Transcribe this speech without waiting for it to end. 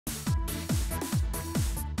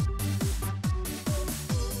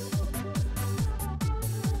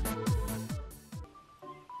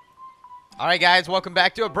Alright guys, welcome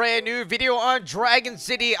back to a brand new video on Dragon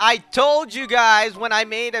City. I told you guys when I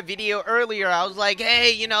made a video earlier, I was like,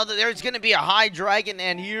 hey, you know, there's going to be a high dragon,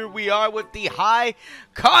 and here we are with the high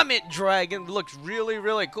Comet dragon. Looks really,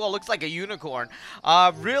 really cool. Looks like a unicorn.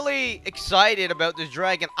 Really excited about this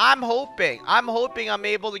dragon. I'm hoping I'm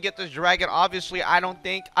able to get this dragon. Obviously,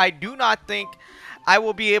 I do not think I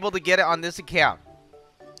will be able to get it on this account.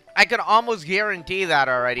 I can almost guarantee that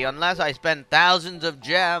already, unless I spend thousands of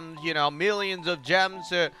gems, you know, millions of gems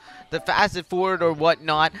to fast it forward or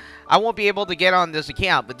whatnot. I won't be able to get on this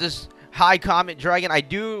account, but this high Comet dragon, I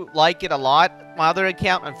do like it a lot. My other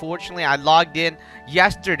account, unfortunately, I logged in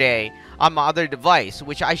yesterday on my other device,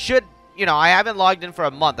 which I should, you know, I haven't logged in for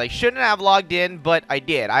a month. I shouldn't have logged in, but I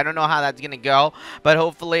did. I don't know how that's going to go, but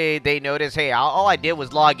hopefully they notice, hey, all I did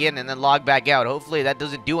was log in and then log back out. Hopefully that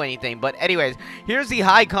doesn't do anything. But anyways, here's the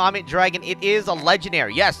high Comet dragon. It is a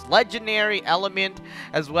legendary. Yes, legendary element,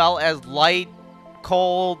 as well as light,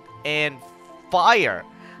 cold, and fire.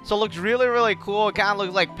 So it looks really, really cool. It kind of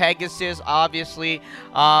looks like Pegasus, obviously.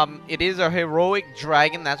 It is a heroic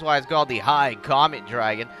dragon. That's why it's called the high Comet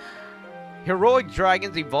dragon. Heroic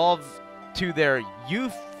dragons evolve to their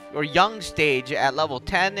youth or young stage at level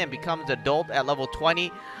 10 and becomes adult at level 20.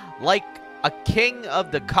 Like a king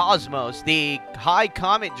of the cosmos, the high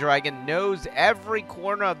Comet dragon knows every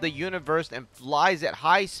corner of the universe and flies at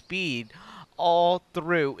high speed all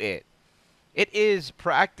through it. It is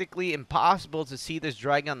practically impossible to see this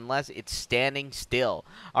dragon unless it's standing still.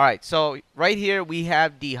 Alright, so right here we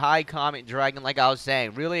have the high Comet dragon, like I was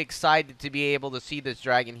saying. Really excited to be able to see this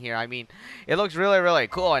dragon here. I mean, it looks really, really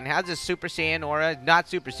cool and has this Super Saiyan aura. Not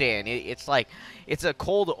Super Saiyan. It's like, it's a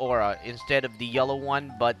cold aura instead of the yellow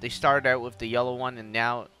one, but they started out with the yellow one and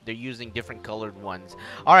now they're using different colored ones.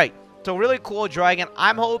 Alright. So really cool dragon.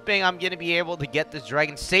 I'm hoping I'm going to be able to get this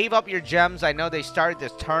dragon. Save up your gems. I know they started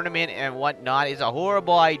this tournament and whatnot. It's a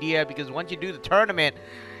horrible idea because once you do the tournament,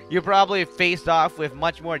 you're probably faced off with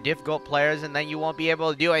much more difficult players and then you won't be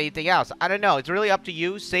able to do anything else. I don't know. It's really up to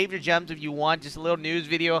you. Save your gems if you want. Just a little news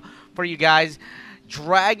video for you guys.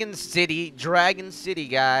 Dragon City,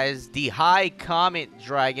 guys. The high Comet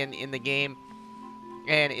dragon in the game.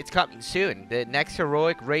 And it's coming soon. The next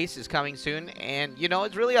heroic race is coming soon. And, you know,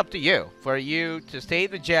 it's really up to you. For you to save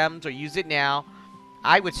the gems or use it now,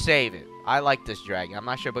 I would save it. I like this dragon. I'm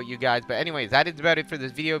not sure about you guys. But anyways, that is about it for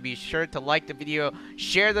this video. Be sure to like the video,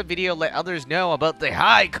 share the video, let others know about the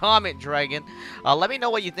high Comet dragon. Let me know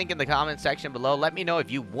what you think in the comment section below. Let me know if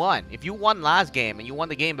you won. If you won last game and you won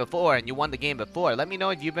the game before and you won the game before. Let me know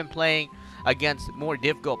if you've been playing against more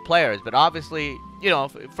difficult players. But obviously, you know,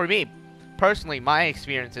 for me, personally, my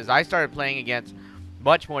experience is I started playing against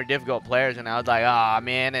much more difficult players, and I was like, ah,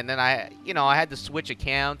 man. And then I had to switch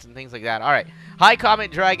accounts and things like that. All right, high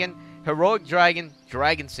Comet dragon, heroic dragon,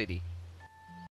 Dragon City.